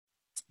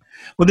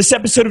Well, this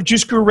episode of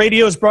Juice Guru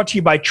Radio is brought to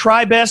you by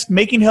TriBest,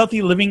 making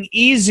healthy living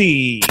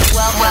easy.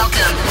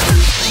 Welcome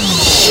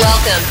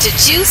to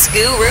Juice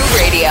Guru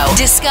Radio.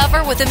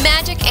 Discover what the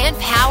magic and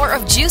power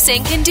of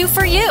juicing can do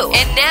for you.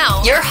 And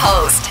now, your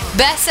host,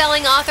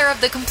 best-selling author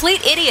of The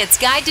Complete Idiot's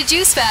Guide to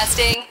Juice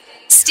Fasting,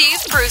 Steve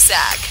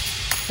Prusak.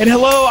 And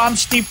hello, I'm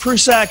Steve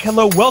Prusak.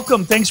 Hello,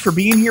 welcome. Thanks for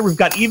being here. We've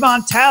got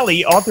Yvonne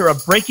Talley, author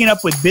of Breaking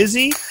Up with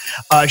Busy.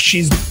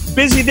 She's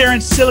busy there in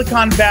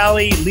Silicon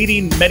Valley,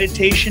 leading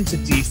meditations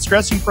and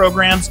de-stressing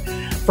programs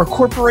for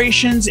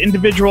corporations,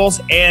 individuals,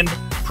 and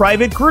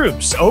private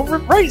groups.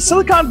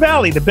 Silicon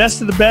Valley, the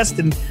best of the best,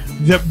 and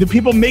the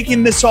people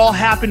making this all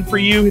happen for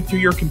you through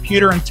your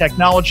computer and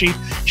technology.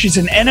 She's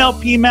an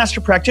NLP master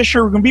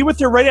practitioner. We're going to be with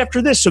her right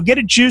after this. So get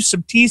a juice,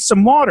 some tea,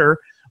 some water.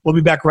 We'll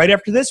be back right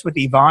after this with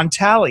Yvonne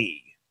Talley.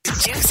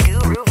 Juice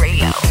Guru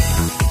Radio.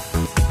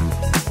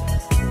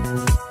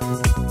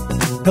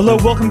 Hello,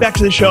 welcome back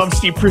to the show. I'm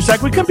Steve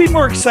Prusak. We couldn't be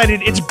more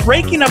excited. It's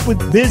Breaking Up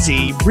with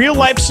Busy,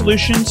 real-life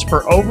solutions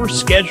for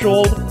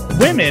overscheduled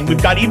women.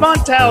 We've got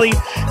Yvonne Talley.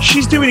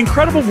 She's doing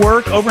incredible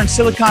work over in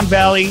Silicon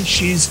Valley.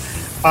 She's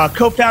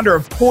co-founder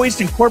of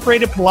Poised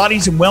Incorporated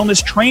Pilates and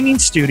Wellness Training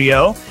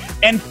Studio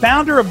and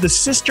founder of the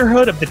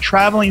Sisterhood of the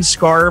Traveling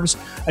Scarves,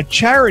 a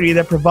charity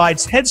that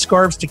provides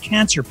headscarves to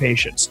cancer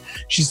patients.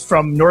 She's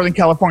from Northern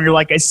California,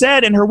 like I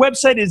said, and her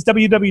website is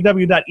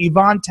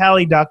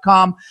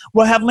www.yvonnetalley.com.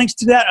 We'll have links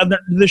to that on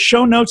the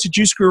show notes at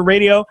Juice Guru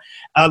Radio.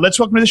 Let's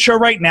welcome to the show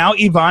right now,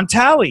 Yvonne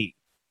Talley.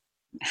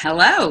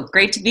 Hello.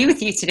 Great to be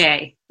with you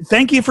today.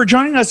 Thank you for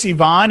joining us,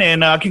 Yvonne,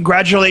 and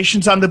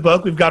congratulations on the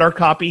book. We've got our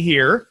copy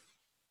here.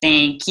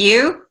 Thank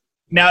you.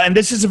 Now, and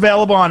this is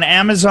available on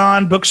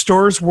Amazon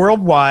bookstores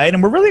worldwide,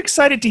 and we're really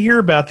excited to hear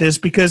about this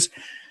because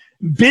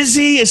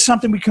busy is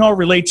something we can all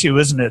relate to,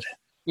 isn't it?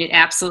 It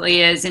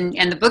absolutely is. And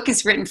the book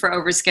is written for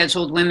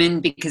overscheduled women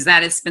because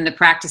that has been the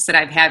practice that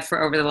I've had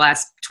for over the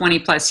last 20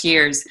 plus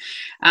years.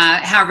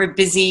 However,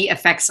 busy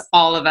affects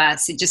all of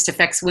us. It just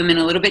affects women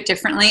a little bit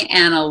differently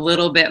and a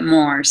little bit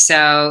more.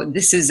 So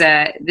this is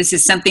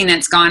something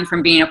that's gone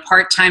from being a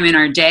part-time in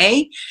our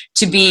day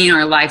to being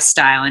our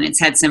lifestyle. And it's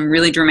had some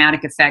really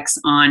dramatic effects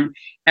on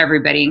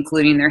everybody,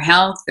 including their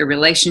health, their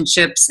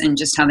relationships, and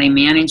just how they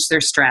manage their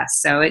stress.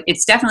 So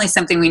it's definitely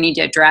something we need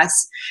to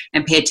address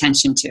and pay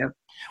attention to.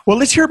 Well,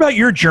 let's hear about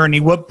your journey.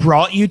 What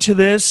brought you to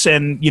this?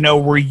 And,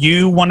 were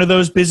you one of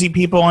those busy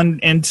people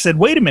and said,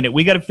 wait a minute,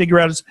 we got to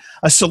figure out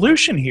a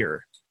solution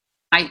here?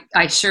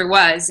 I sure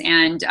was.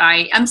 And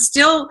I'm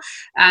still,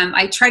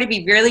 I try to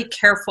be really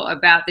careful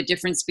about the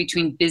difference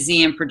between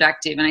busy and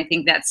productive. And I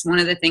think that's one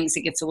of the things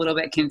that gets a little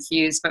bit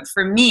confused. But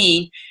for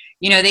me,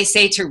 they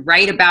say to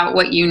write about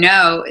what you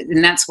know,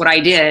 and that's what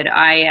I did.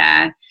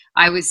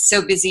 I was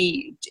so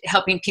busy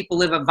helping people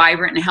live a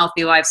vibrant and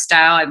healthy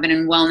lifestyle. I've been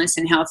in wellness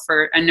and health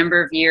for a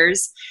number of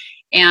years.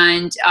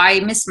 And I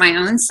missed my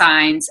own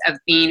signs of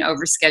being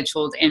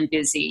overscheduled and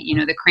busy.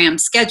 The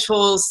crammed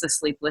schedules, the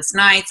sleepless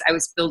nights. I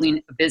was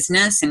building a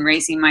business and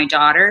raising my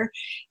daughter.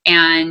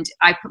 And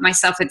I put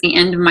myself at the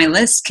end of my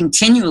list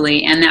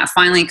continually. And that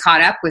finally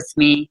caught up with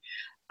me.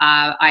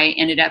 I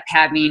ended up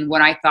having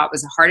what I thought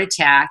was a heart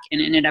attack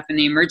and ended up in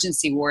the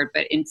emergency ward.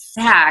 But in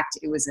fact,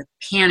 it was a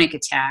panic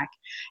attack.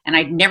 And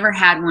I'd never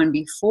had one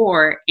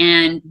before.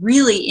 And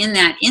really in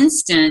that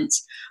instant,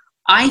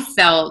 I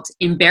felt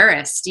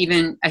embarrassed,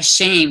 even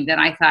ashamed that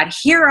I thought,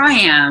 here I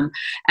am,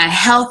 a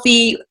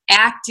healthy,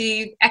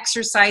 active,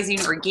 exercising,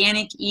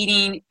 organic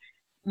eating,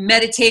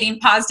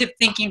 meditating, positive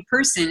thinking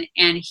person.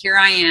 And here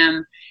I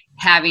am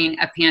having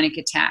a panic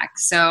attack.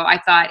 So I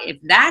thought, if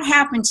that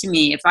happened to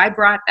me, if I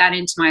brought that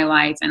into my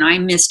life and I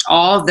missed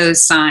all of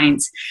those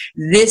signs,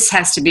 this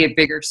has to be a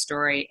bigger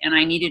story. And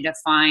I needed to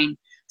find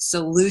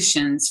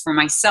solutions for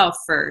myself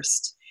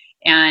first.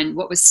 And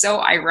what was so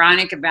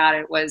ironic about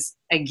it was,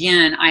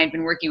 again, I had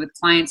been working with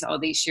clients all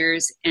these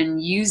years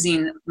and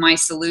using my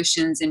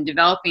solutions and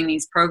developing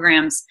these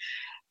programs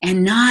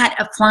and not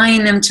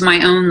applying them to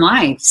my own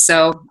life.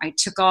 So I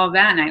took all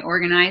that and I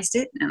organized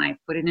it and I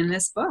put it in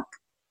this book.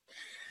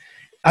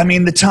 I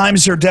mean, the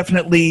times are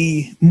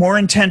definitely more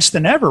intense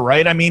than ever,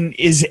 right? I mean,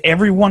 is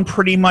everyone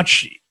pretty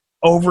much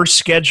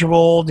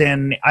overscheduled?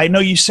 And I know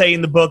you say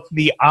in the book,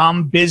 the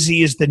I'm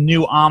busy is the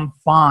new I'm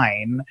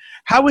fine.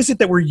 How is it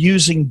that we're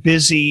using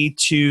busy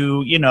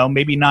to,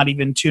 maybe not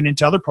even tune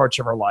into other parts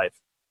of our life?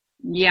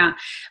 Yeah.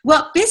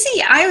 Well,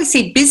 busy, I always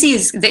say busy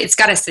it's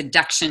got a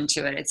seduction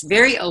to it. It's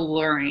very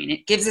alluring.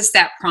 It gives us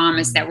that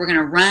promise that we're going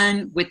to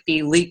run with the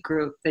elite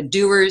group, the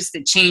doers,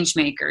 the change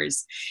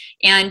makers.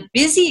 And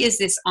busy is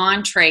this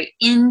entree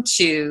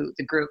into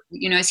the group.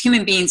 As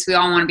human beings, we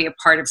all want to be a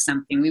part of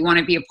something. We want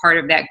to be a part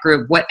of that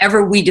group,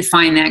 whatever we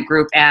define that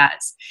group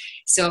as.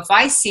 So if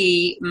I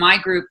see my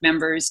group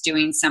members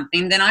doing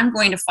something, then I'm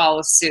going to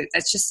follow suit.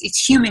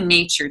 It's human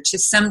nature to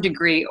some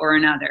degree or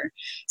another.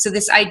 So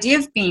this idea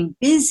of being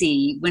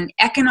busy, when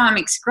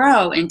economics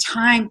grow and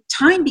time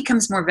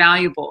becomes more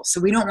valuable. So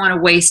we don't want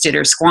to waste it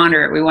or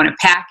squander it. We want to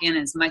pack in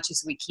as much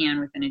as we can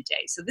within a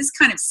day. So this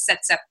kind of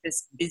sets up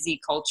this busy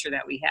culture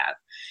that we have.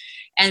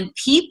 And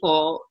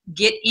people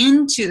get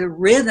into the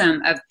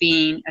rhythm of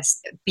being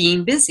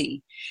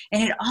busy.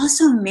 And it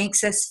also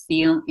makes us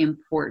feel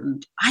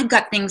important. I've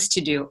got things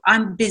to do.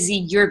 I'm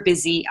busy. You're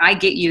busy. I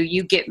get you.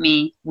 You get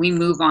me. We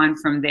move on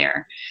from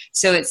there.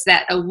 So it's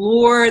that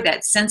allure,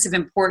 that sense of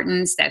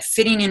importance, that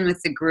fitting in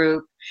with the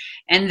group.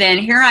 And then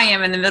here I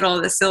am in the middle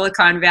of the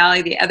Silicon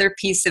Valley, the other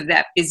piece of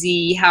that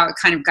busy, how it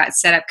kind of got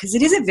set up, because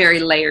it is a very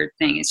layered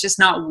thing. It's just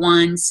not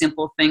one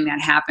simple thing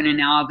that happened and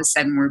now all of a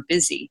sudden we're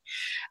busy.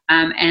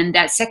 And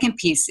that second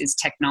piece is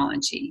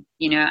technology,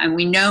 and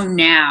we know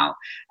now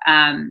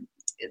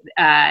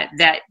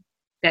that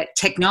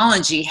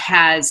technology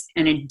has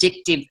an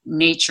addictive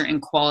nature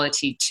and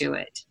quality to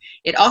it.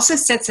 It also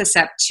sets us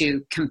up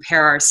to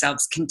compare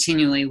ourselves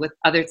continually with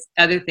other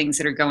things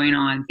that are going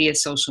on via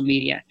social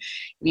media.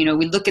 We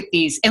look at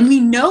these and we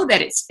know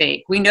that it's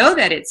fake. We know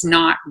that it's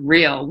not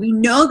real. We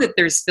know that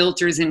there's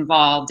filters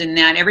involved and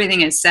that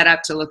everything is set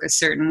up to look a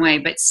certain way,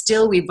 but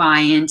still we buy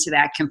into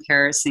that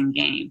comparison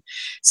game.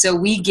 So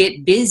we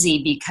get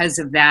busy because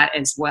of that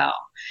as well.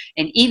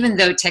 And even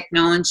though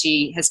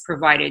technology has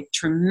provided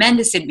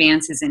tremendous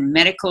advances in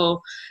the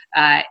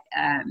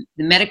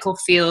medical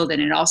field,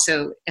 and it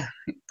also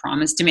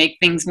promised to make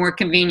things more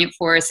convenient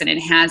for us, and it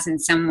has in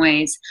some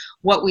ways,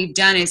 what we've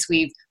done is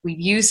we've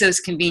used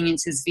those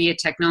conveniences via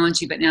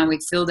technology, but now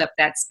we've filled up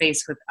that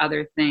space with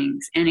other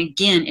things. And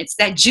again, it's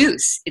that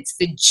juice. It's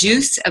the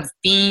juice of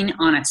being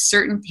on a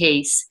certain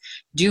pace,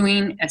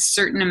 doing a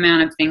certain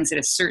amount of things at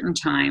a certain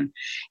time,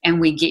 and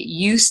we get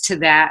used to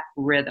that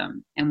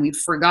rhythm, and we've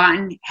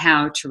forgotten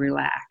how to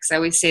relax. I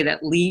always say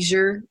that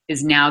leisure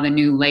is now the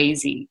new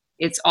lazy.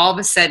 It's all of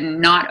a sudden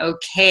not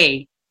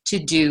okay to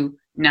do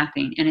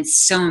nothing, and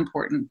it's so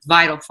important,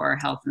 vital for our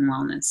health and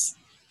wellness.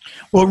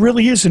 Well, it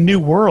really is a new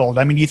world.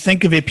 I mean, you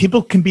think of it,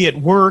 people can be at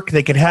work,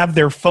 they could have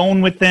their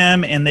phone with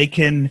them, and they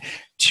can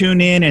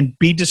tune in and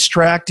be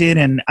distracted.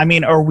 And I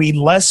mean, are we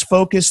less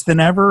focused than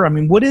ever? I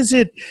mean, what is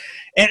it?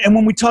 And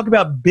when we talk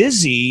about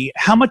busy,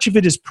 how much of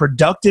it is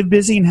productive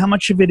busy and how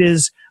much of it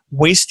is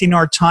wasting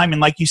our time?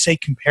 And like you say,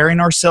 comparing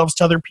ourselves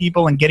to other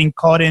people and getting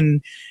caught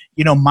in,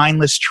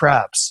 mindless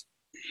traps.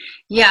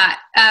 Yeah,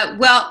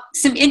 well,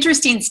 some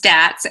interesting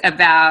stats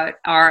about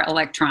our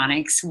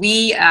electronics.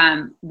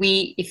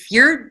 If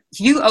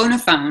you own a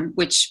phone,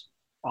 which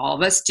all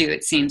of us do,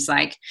 it seems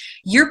like,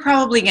 you're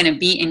probably going to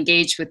be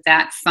engaged with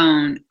that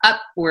phone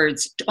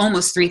upwards to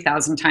almost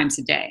 3,000 times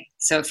a day.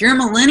 So if you're a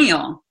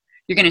millennial,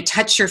 you're going to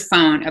touch your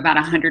phone about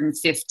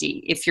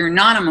 150. If you're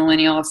not a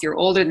millennial, if you're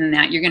older than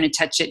that, you're going to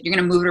touch it. You're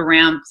going to move it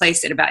around,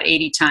 place it about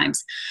 80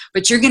 times.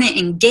 But you're going to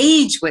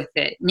engage with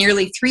it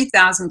nearly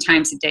 3,000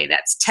 times a day.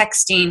 That's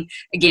texting,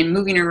 again,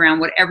 moving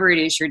around, whatever it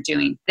is you're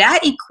doing. That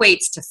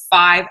equates to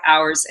 5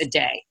 hours a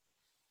day.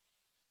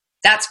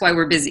 That's why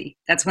we're busy.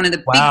 That's one of the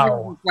big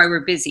reasons why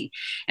we're busy.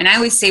 And I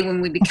always say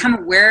when we become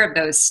aware of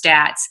those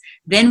stats,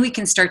 then we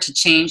can start to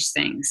change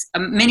things.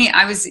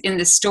 I was in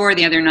the store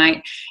the other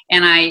night,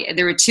 and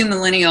there were two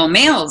millennial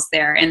males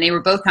there, and they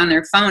were both on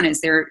their phone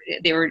as they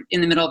were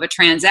in the middle of a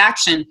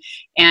transaction,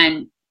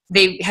 and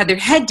they had their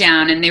head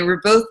down, and they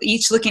were both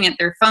each looking at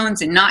their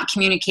phones and not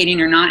communicating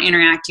or not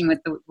interacting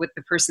with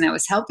the person that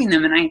was helping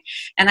them.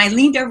 And I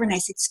leaned over and I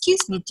said,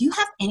 "Excuse me, do you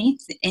have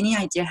any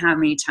idea how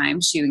many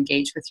times you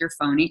engage with your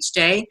phone each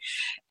day?"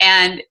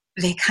 And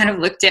they kind of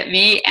looked at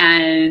me,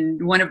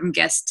 and one of them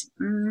guessed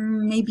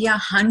maybe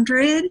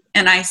 100.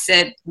 And I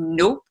said,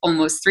 "Nope,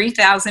 almost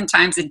 3,000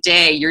 times a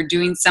day you're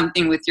doing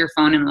something with your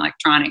phone and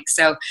electronics."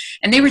 So,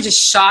 and they were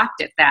just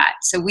shocked at that.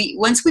 So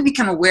once we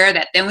become aware of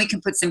that, then we can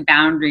put some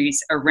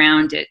boundaries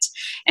around it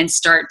and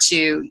start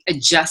to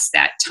adjust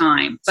that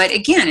time. But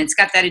again, it's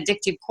got that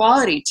addictive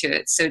quality to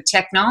it. So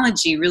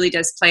technology really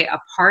does play a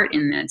part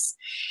in this.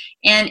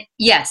 And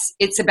yes,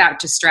 it's about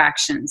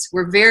distractions.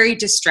 We're very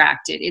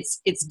distracted.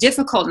 It's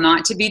difficult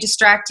not to be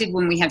distracted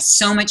when we have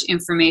so much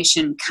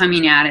information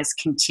coming at us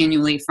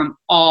continually from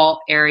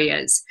all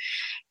areas.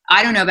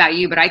 I don't know about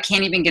you, but I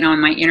can't even get on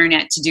my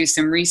internet to do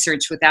some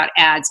research without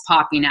ads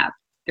popping up.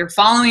 They're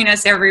following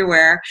us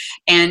everywhere,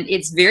 and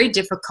it's very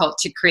difficult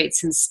to create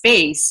some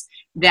space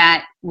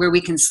where we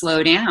can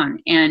slow down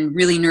and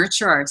really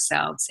nurture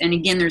ourselves. And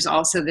again, there's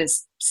also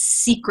this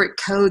secret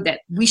code that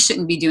we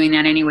shouldn't be doing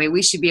that anyway.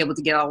 We should be able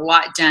to get a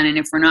lot done, and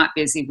if we're not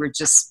busy, we're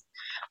just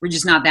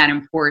not that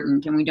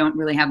important, and we don't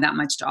really have that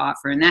much to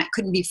offer. And that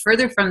couldn't be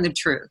further from the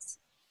truth.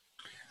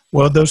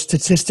 Well, those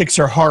statistics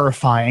are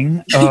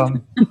horrifying.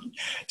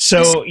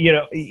 So,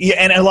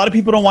 and a lot of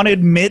people don't want to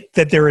admit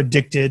that they're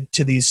addicted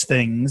to these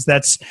things.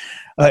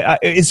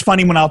 It's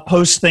funny when I'll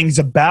post things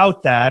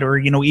about that, or,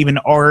 even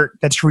art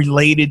that's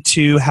related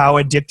to how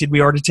addicted we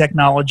are to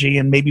technology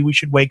and maybe we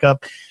should wake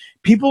up.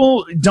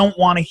 People don't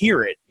want to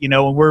hear it.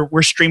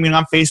 We're streaming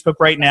on Facebook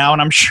right now,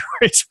 and I'm sure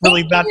it's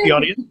really not the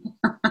audience.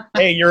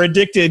 Hey, you're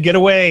addicted, get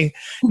away.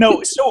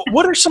 No. So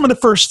what are some of the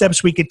first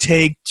steps we could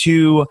take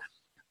to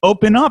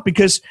open up?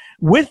 Because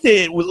with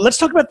it, let's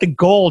talk about the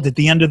gold at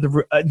the end of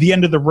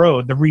the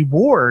road, the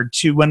reward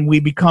to when we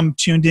become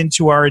tuned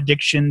into our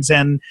addictions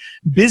and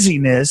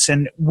busyness,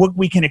 and what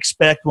we can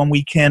expect when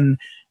we can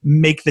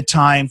make the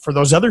time for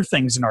those other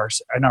things in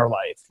our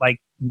life, like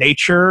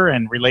nature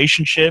and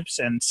relationships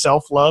and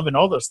self-love and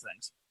all those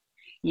things.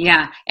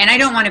 Yeah. And I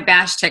don't want to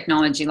bash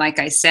technology. Like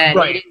I said,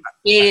 right. It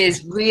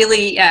is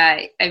really,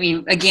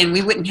 again,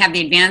 we wouldn't have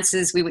the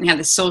advances, we wouldn't have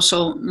the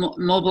social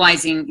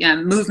mobilizing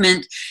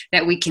movement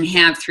that we can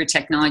have through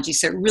technology.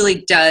 So it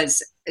really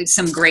does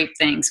some great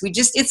things.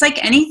 It's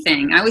like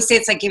anything. I always say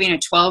it's like giving a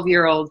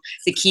 12-year-old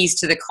the keys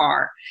to the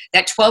car.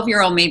 That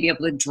 12-year-old may be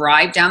able to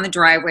drive down the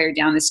driveway or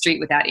down the street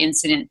without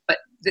incident, but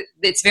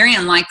it's very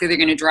unlikely they're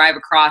going to drive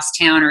across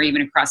town or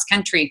even across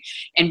country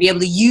and be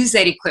able to use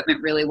that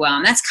equipment really well.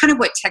 And that's kind of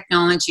what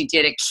technology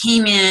did. It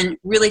came in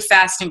really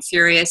fast and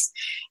furious,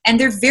 and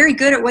they're very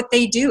good at what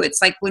they do.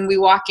 It's like when we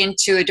walk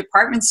into a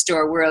department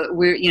store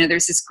where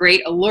there's this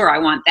great allure. I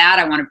want that.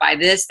 I want to buy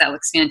this. That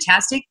looks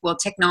fantastic. Well,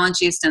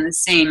 technology has done the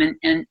same,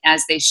 and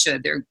as they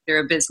should. They're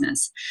a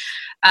business.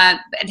 And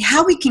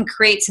how we can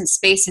create some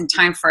space and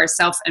time for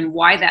ourselves, and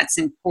why that's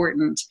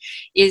important,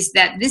 is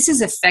that this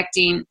is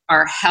affecting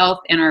our health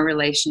and our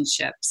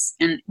relationships.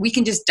 And we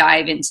can just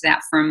dive into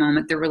that for a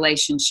moment, the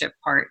relationship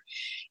part.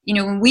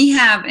 When we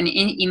have an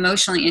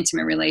emotionally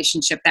intimate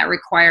relationship, that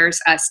requires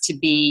us to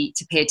pay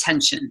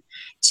attention,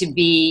 to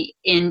be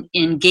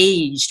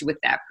engaged with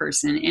that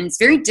person. And it's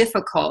very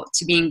difficult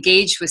to be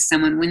engaged with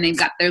someone when they've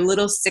got their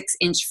little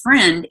 6-inch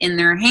friend in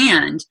their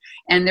hand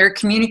and they're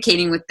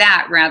communicating with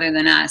that rather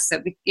than us.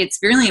 So it's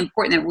really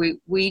important that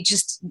we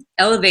just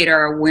elevate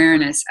our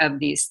awareness of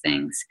these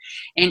things.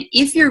 And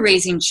if you're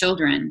raising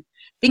children,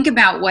 think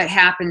about what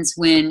happens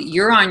when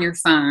you're on your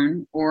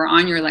phone or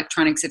on your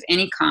electronics of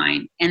any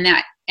kind,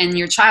 and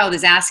your child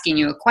is asking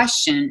you a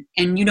question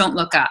and you don't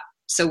look up.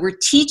 So we're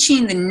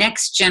teaching the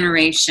next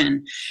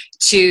generation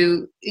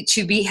to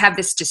have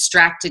this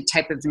distracted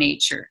type of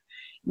nature.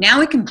 Now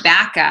we can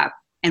back up,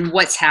 and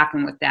what's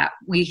happened with that?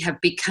 We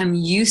have become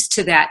used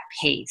to that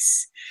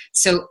pace.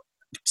 So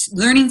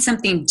learning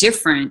something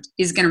different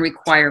is going to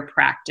require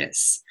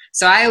practice.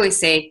 So I always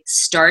say,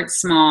 start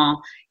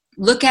small.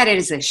 Look at it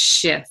as a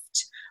shift.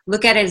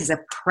 Look at it as a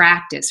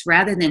practice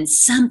rather than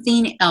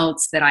something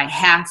else that I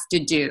have to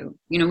do.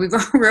 We're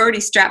already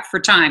strapped for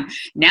time.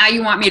 Now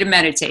you want me to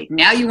meditate.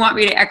 Now you want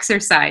me to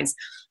exercise.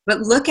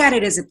 But look at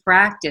it as a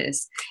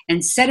practice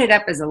and set it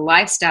up as a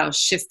lifestyle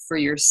shift for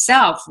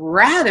yourself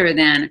rather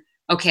than,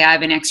 okay, I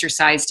haven't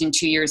exercised in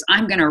 2 years.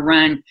 I'm going to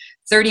run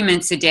 30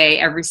 minutes a day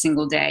every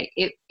single day.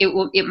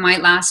 It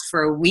might last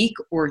for a week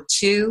or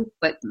two,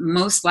 but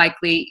most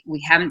likely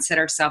we haven't set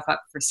ourselves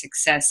up for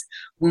success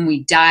when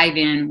we dive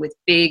in with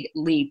big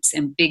leaps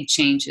and big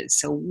changes.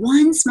 So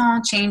one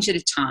small change at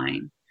a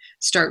time.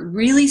 Start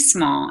really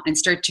small and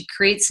start to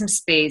create some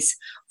space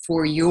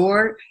for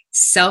your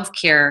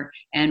self-care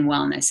and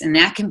wellness. And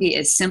that can be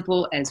as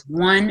simple as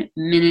 1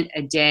 minute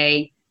a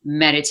day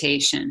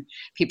meditation.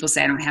 People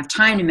say, I don't have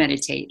time to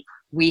meditate.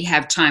 We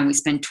have time. We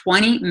spend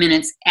 20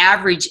 minutes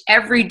average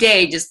every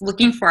day just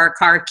looking for our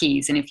car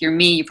keys. And if you're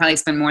me, you probably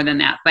spend more than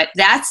that. But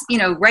that's,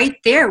 right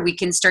there, we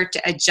can start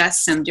to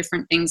adjust some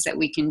different things that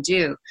we can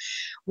do.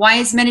 Why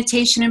is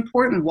meditation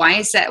important? Why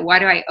is that? Why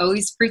do I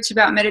always preach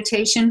about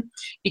meditation?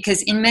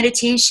 Because in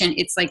meditation,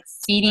 it's like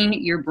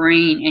feeding your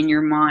brain and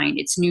your mind.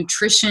 It's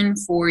nutrition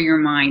for your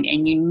mind.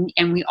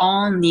 And we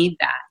all need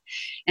that.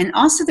 And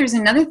also there's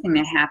another thing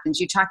that happens.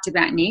 You talked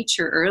about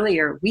nature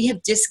earlier. We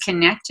have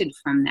disconnected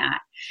from that.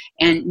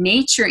 And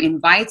nature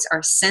invites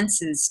our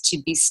senses to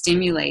be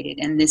stimulated.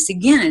 And this,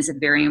 again, is a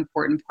very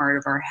important part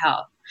of our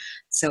health.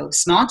 So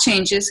small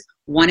changes,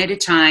 one at a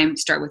time.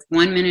 Start with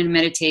 1 minute of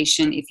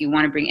meditation. If you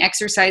want to bring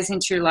exercise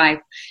into your life,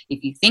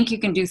 if you think you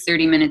can do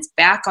 30 minutes,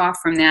 back off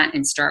from that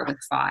and start with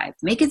 5.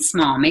 Make it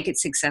small. Make it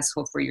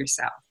successful for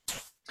yourself.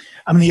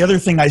 The other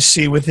thing I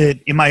see with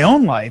it in my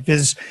own life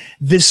is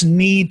this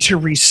need to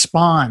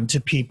respond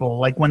to people.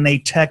 Like when they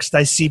text,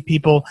 I see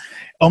people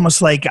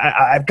almost like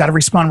I've got to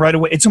respond right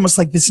away. It's almost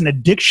like this an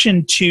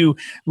addiction to,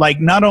 like,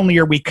 not only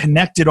are we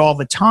connected all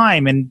the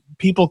time and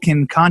people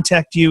can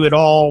contact you at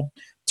all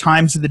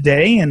times of the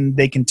day and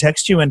they can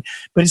text you,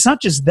 but it's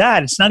not just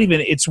that. It's not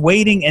even, it's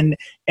waiting and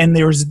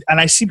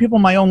I see people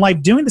in my own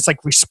life doing this,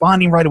 like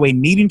responding right away,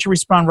 needing to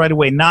respond right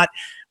away, not,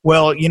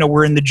 well,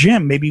 we're in the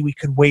gym. Maybe we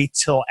could wait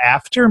till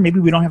after. Maybe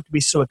we don't have to be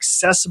so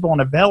accessible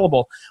and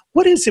available.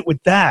 What is it with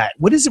that?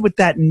 What is it with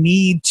that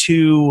need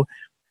to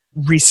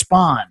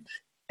respond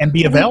and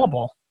be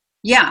available?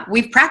 Yeah,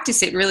 we've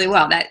practiced it really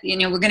well. That,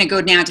 we're going to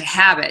go down to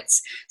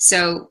habits.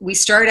 So we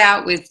start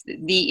out with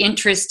the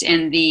interest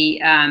and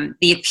the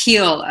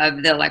appeal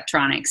of the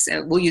electronics.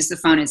 We'll use the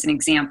phone as an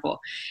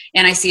example.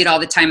 And I see it all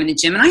the time in the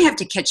gym. And I have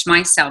to catch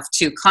myself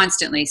too,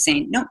 constantly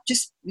saying, no,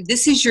 just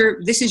this is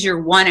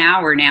your 1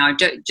 hour now.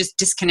 Just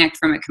disconnect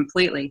from it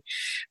completely.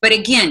 But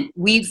again,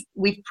 we've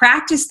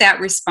practiced that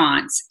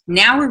response.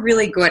 Now we're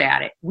really good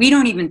at it. We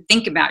don't even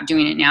think about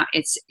doing it now.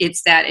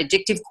 It's that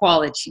addictive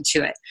quality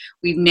to it.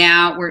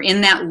 We're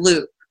in that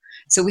loop.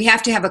 So we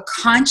have to have a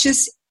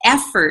conscious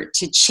effort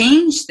to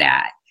change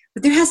that.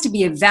 But there has to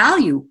be a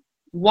value.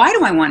 Why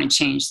do I want to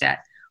change that?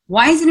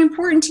 Why is it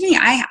important to me?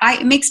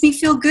 It makes me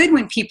feel good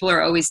when people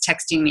are always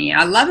texting me.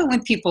 I love it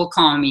when people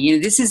call me. You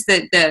know, this is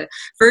the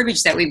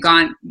verbiage that we've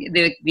gone,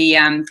 the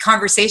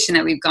conversation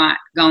that we've got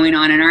going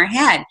on in our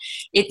head.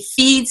 It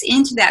feeds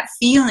into that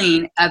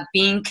feeling of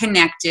being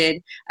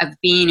connected, of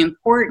being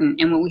important.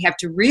 And what we have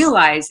to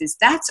realize is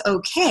that's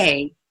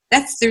okay.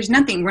 There's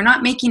nothing, we're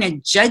not making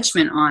a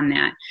judgment on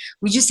that.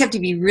 We just have to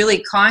be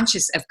really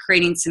conscious of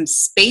creating some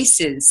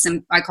spaces,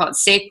 I call it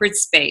sacred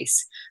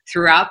space,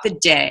 throughout the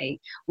day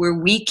where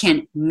we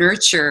can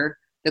nurture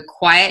the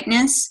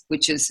quietness,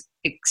 which is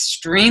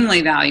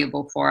extremely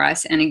valuable for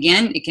us. And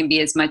again, it can be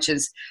as much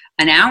as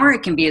an hour,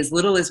 it can be as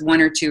little as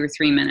 1 or 2 or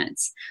 3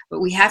 minutes.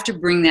 But we have to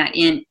bring that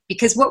in,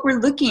 because what we're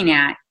looking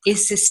at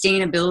is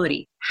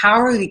sustainability. How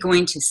are we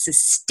going to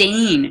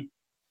sustain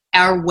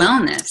our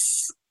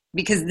wellness?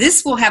 Because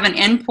this will have an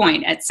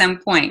endpoint at some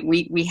point.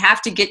 We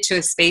have to get to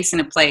a space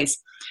and a place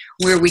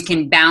where we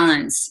can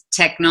balance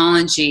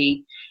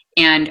technology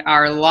and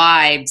our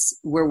lives,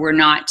 where we're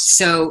not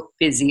so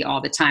busy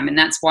all the time. And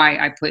that's why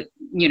I put,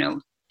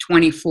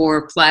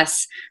 24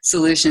 plus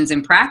solutions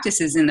and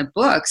practices in the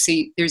book. So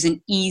there's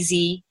an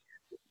easy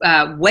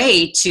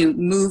way to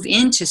move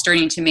into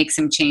starting to make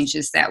some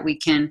changes that we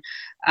can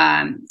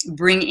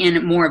bring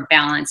in more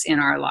balance in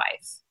our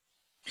life.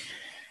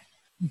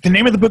 The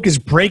name of the book is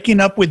Breaking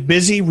Up with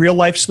Busy, Real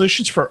Life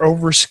Solutions for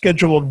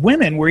Overscheduled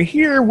Women. We're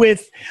here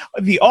with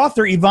the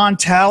author, Yvonne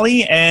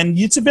Talley, and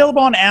it's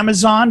available on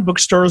Amazon,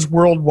 bookstores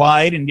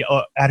worldwide, and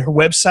at her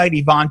website,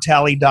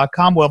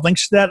 YvonneTalley.com. We'll have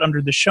links to that under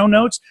the show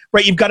notes.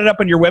 Right, you've got it up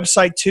on your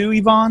website too,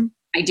 Yvonne?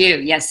 I do.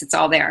 Yes, it's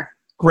all there.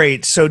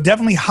 Great. So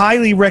definitely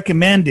highly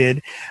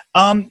recommended.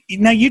 Now,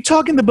 you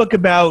talk in the book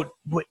about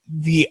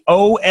the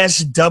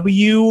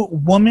OSW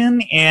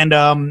woman and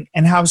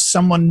how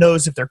someone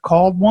knows if they're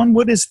called one.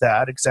 What is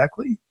that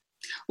exactly?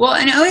 Well,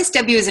 an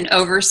OSW is an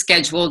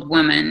overscheduled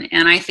woman,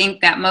 and I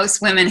think that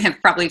most women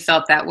have probably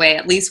felt that way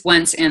at least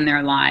once in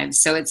their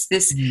lives. So it's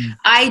this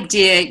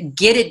idea,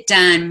 get it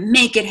done,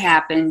 make it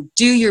happen,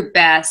 do your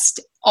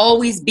best,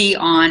 always be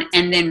on,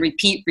 and then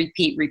repeat,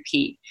 repeat,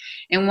 repeat.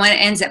 And what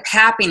ends up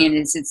happening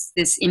is it's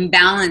this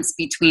imbalance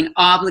between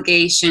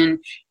obligation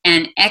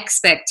and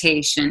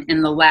expectation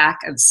and the lack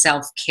of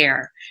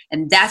self-care.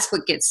 And that's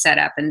what gets set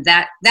up. And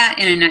that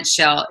in a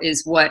nutshell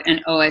is what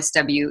an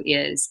OSW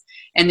is.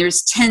 And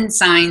there's 10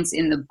 signs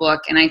in the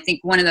book. And I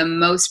think one of the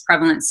most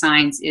prevalent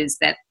signs is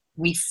that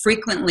we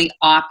frequently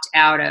opt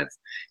out of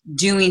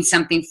doing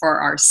something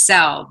for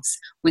ourselves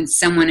when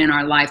someone in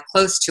our life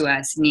close to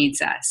us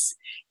needs us.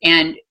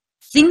 And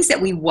things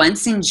that we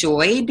once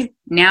enjoyed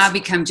now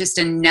become just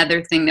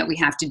another thing that we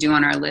have to do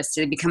on our list.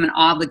 They become an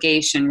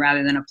obligation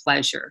rather than a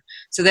pleasure.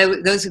 So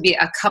those would be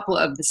a couple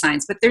of the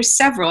signs, but there's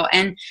several,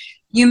 and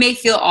you may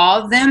feel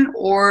all of them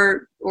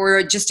or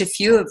just a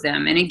few of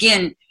them. And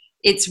again,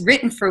 it's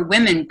written for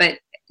women, but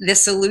the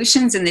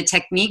solutions and the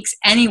techniques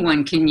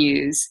anyone can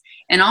use.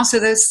 And also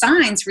those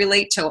signs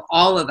relate to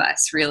all of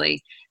us,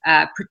 really.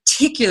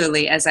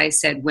 Particularly, as I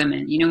said,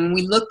 women. When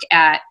we look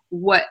at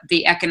what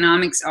the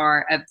economics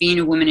are of being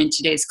a woman in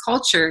today's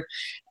culture,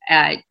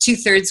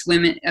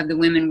 2/3 of the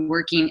women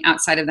working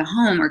outside of the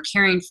home are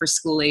caring for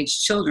school-aged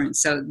children.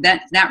 So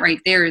that right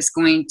there is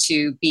going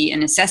to be a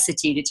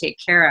necessity to take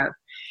care of.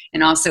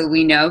 And also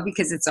we know,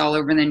 because it's all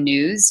over the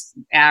news,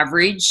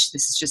 this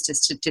is just a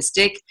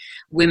statistic,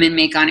 women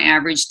make on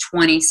average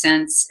 20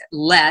 cents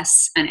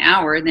less an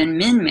hour than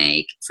men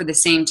make for the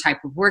same type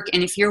of work.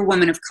 And if you're a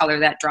woman of color,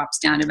 that drops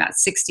down to about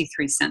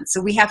 63 cents. So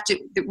we have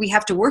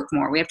to work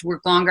more. We have to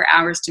work longer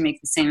hours to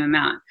make the same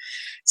amount.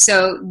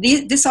 So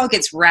this all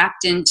gets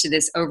wrapped into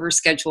this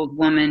overscheduled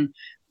woman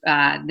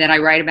that I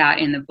write about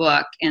in the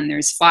book. And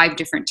there's 5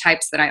 different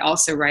types that I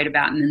also write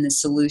about, and then the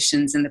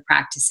solutions and the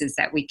practices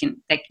that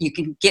you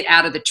can get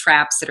out of the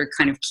traps that are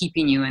kind of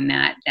keeping you in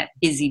that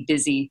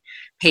busy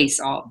pace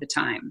all the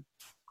time.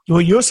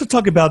 Well, you also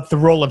talk about the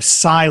role of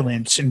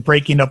silence in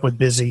breaking up with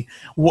busy.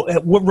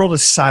 What role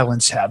does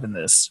silence have in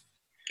this?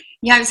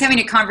 Yeah, I was having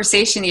a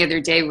conversation the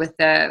other day with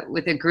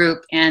a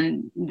group,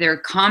 and their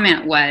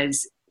comment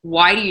was,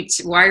 why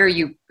are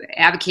you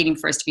advocating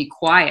for us to be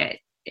quiet?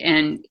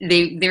 And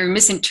they're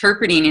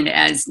misinterpreting it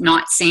as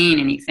not saying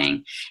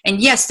anything.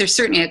 And yes, there's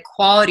certainly a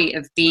quality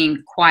of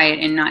being quiet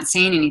and not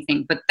saying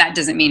anything, but that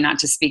doesn't mean not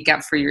to speak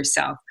up for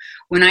yourself.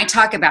 When I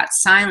talk about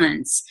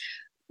silence,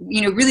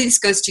 really this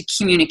goes to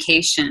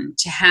communication,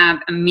 to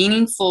have a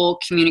meaningful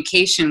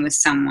communication with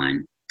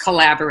someone,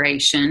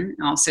 collaboration,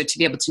 also to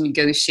be able to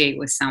negotiate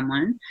with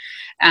someone,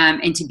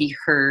 and to be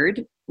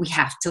heard. We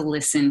have to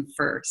listen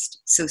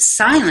first. So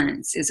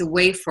silence is a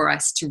way for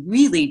us to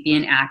really be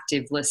an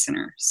active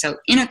listener. So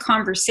in a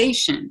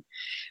conversation,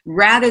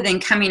 rather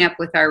than coming up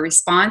with our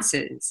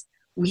responses,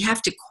 we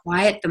have to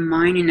quiet the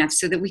mind enough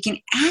so that we can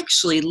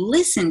actually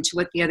listen to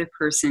what the other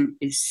person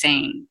is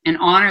saying and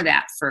honor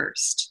that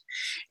first.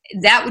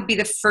 That would be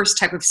the first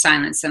type of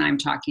silence that I'm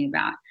talking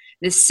about.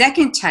 The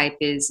second type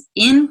is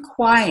in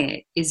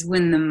quiet is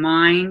when the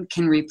mind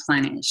can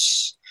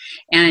replenish.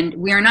 And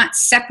we are not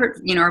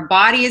separate, our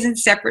body isn't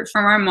separate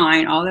from our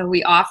mind, although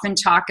we often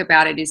talk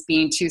about it as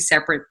being two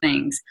separate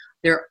things.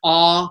 They're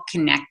all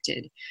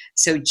connected.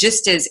 So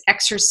just as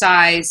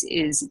exercise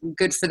is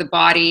good for the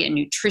body and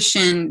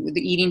nutrition,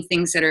 eating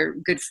things that are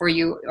good for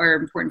you are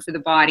important for the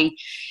body,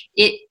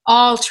 it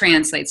all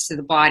translates to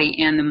the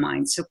body and the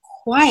mind. So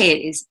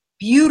quiet is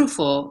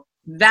beautiful,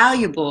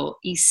 valuable,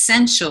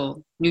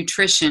 essential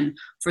nutrition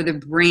for the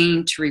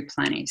brain to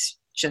replenish,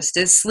 just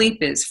as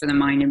sleep is for the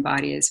mind and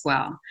body as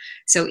well.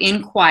 So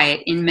in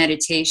quiet, in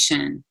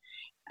meditation,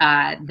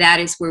 that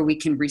is where we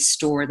can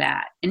restore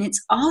that. And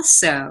it's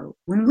also,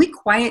 when we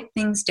quiet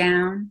things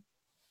down,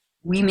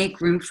 we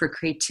make room for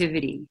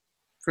creativity,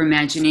 for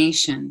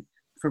imagination,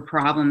 for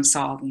problem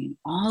solving.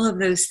 All of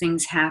those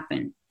things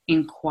happen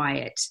in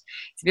quiet.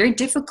 It's very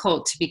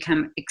difficult to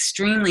become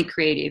extremely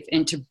creative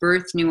and to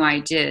birth new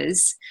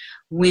ideas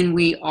when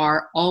we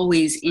are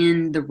always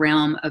in the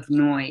realm of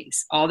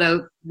noise.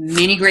 Although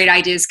many great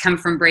ideas come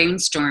from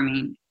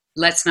brainstorming,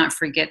 let's not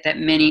forget that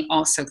many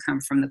also come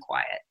from the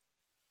quiet.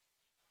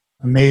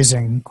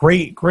 Amazing.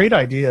 Great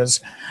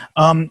ideas.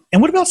 And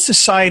what about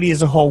society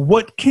as a whole?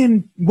 What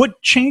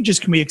changes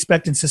can we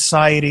expect in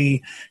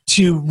society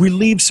to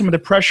relieve some of the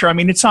pressure? I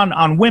mean, it's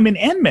on women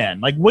and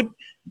men. Like what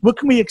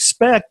can we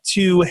expect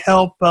to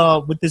help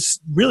with this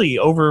really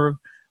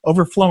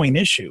overflowing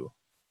issue?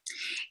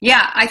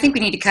 Yeah, I think we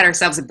need to cut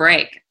ourselves a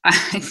break.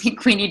 I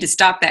think we need to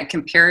stop that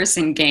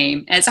comparison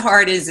game, as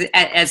hard as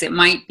it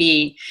might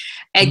be.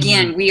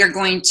 Again, we are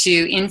going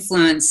to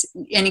influence,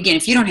 and again,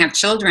 if you don't have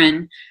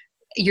children,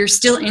 you're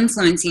still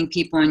influencing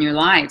people in your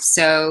life.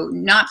 So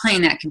not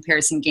playing that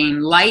comparison game,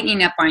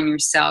 lightening up on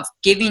yourself,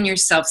 giving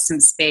yourself some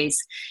space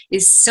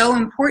is so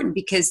important,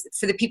 because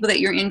for the people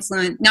that you're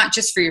influencing, not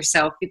just for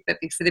yourself, but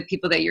for the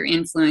people that you're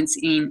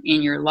influencing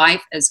in your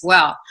life as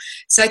well.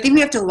 So I think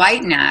we have to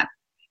lighten up.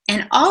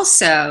 And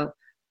also,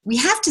 we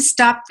have to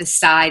stop the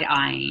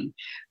side-eyeing.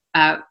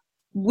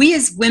 We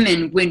as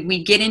women, when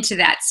we get into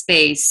that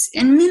space,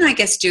 and men I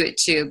guess do it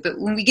too, but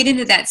when we get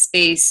into that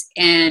space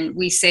and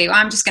we say,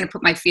 I'm just going to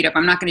put my feet up,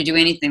 I'm not going to do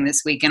anything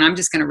this week, and I'm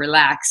just going to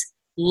relax,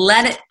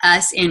 let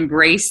us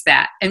embrace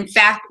that. In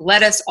fact,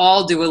 let us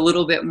all do a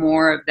little bit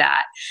more of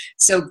that.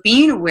 So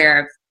being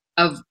aware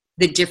of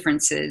the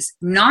differences,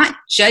 not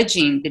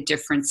judging the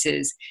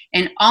differences,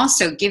 and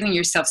also giving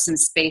yourself some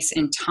space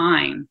and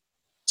time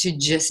to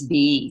just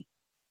be.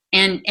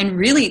 And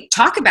really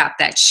talk about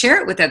that, share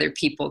it with other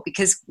people,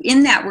 because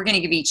in that we're going to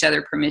give each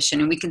other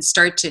permission and we can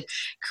start to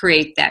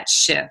create that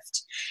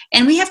shift.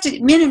 And we have to,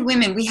 men and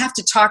women, we have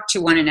to talk to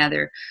one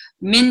another.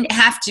 Men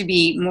have to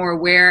be more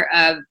aware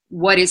of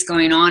what is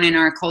going on in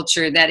our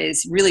culture that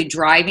is really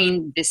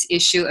driving this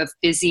issue of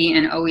busy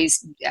and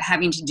always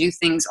having to do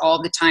things all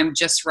the time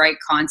just right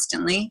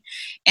constantly.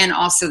 And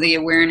also the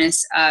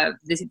awareness of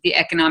the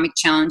economic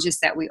challenges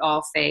that we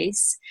all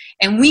face.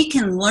 And we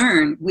can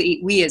learn,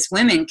 we as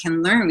women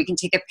can learn, we can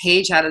take a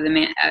page out of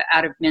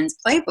men's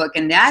playbook,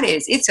 and that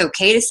is, it's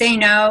okay to say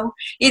no.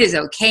 It is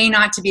okay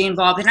not to be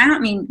involved. And I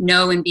don't mean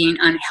no in being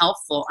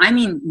unhelpful. I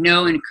mean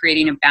no in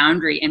creating a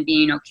boundary and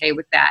being okay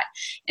with that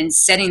and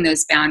setting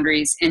those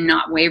boundaries and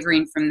not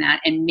wavering from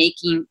that and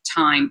making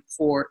time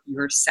for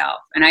yourself.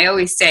 And I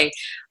always say,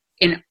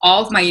 in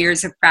all of my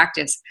years of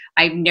practice,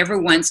 I've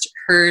never once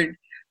heard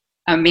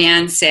a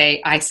man say,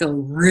 I feel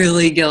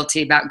really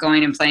guilty about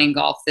going and playing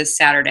golf this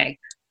Saturday.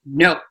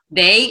 No,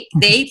 they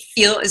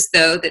feel as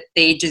though that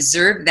they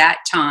deserve that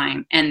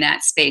time and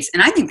that space.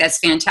 And I think that's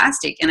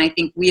fantastic. And I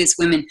think we as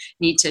women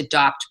need to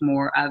adopt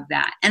more of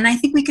that. And I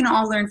think we can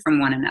all learn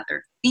from one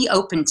another. Be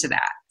open to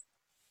that.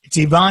 It's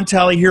Yvonne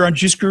Talley here on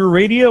Juice Guru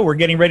Radio. We're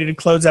getting ready to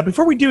close out.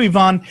 Before we do,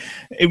 Yvonne,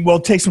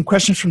 we'll take some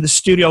questions from the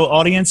studio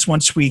audience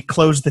once we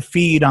close the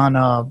feed on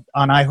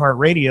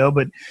iHeartRadio.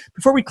 But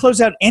before we close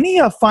out,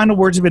 any final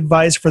words of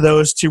advice for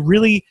those to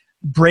really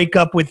break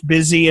up with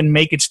busy and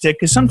make it stick?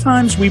 Because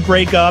sometimes we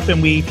break up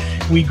and we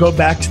go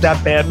back to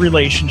that bad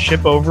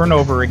relationship over and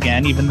over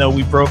again, even though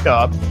we broke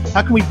up.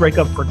 How can we break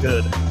up for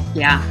good?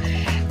 Yeah.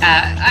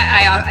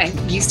 I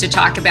used to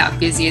talk about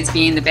busy as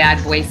being the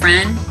bad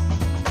boyfriend.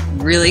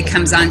 Really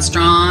comes on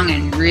strong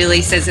and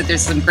really says that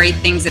there's some great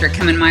things that are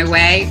coming my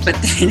way, but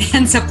then it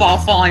ends up all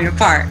falling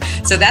apart.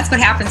 So that's what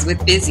happens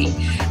with busy.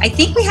 I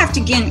think we have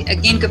to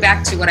again go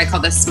back to what I call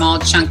the small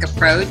chunk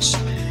approach.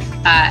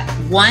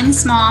 One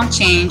small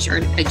change or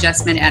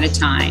adjustment at a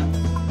time.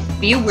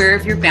 Be aware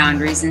of your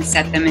boundaries and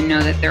set them and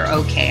know that they're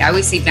okay. I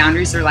always say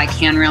boundaries are like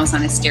handrails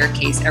on a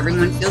staircase.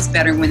 Everyone feels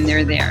better when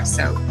they're there.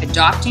 So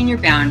adopting your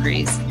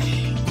boundaries,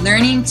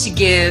 learning to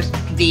give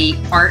the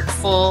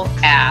artful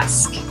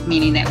ask,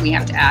 meaning that we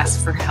have to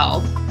ask for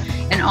help,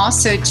 and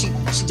also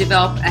to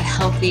develop a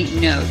healthy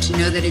no, to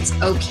know that it's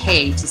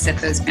okay to set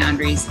those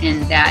boundaries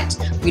and that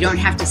we don't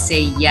have to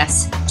say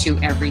yes to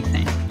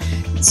everything.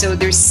 So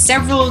there's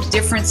several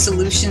different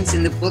solutions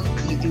in the book.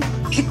 You can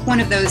pick one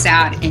of those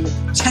out and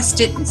test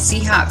it and see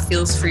how it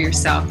feels for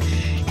yourself.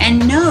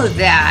 And know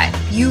that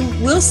you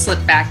will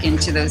slip back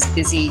into those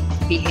busy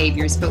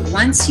behaviors, but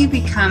once you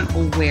become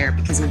aware,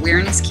 because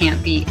awareness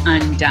can't be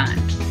undone,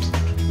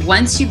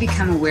 once you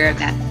become aware of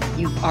that,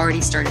 you've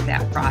already started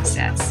that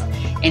process.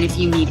 And if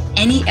you need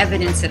any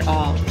evidence at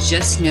all,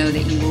 just know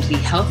that you will be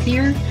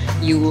healthier,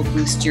 you will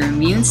boost your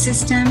immune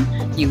system,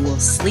 you will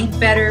sleep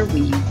better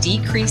when you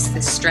decrease the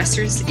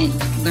stressors and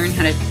learn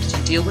how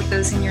to deal with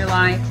those in your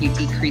life. You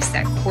decrease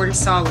that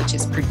cortisol, which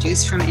is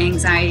produced from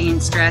anxiety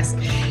and stress,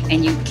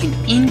 and you can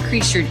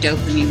increase your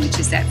dopamine, which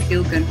is that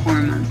feel-good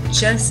hormone,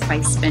 just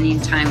by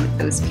spending time with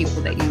those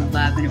people that you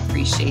love and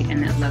appreciate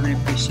and that love and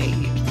appreciate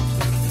you.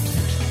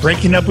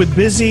 Breaking Up with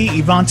Busy,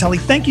 Yvonne Talley,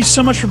 thank you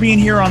so much for being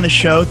here on the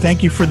show.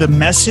 Thank you for the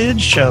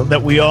message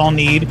that we all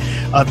need.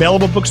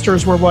 Available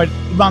bookstores worldwide.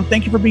 Yvonne,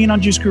 thank you for being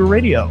on Juice Guru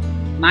Radio.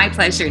 My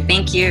pleasure.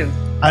 Thank you.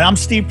 And I'm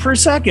Steve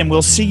Prusak, and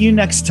we'll see you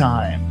next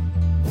time.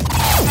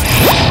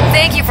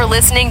 Thank you for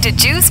listening to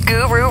Juice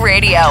Guru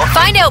Radio.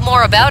 Find out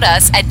more about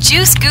us at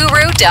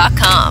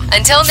juiceguru.com.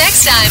 Until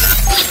next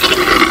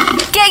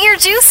time, get your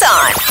juice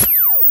on.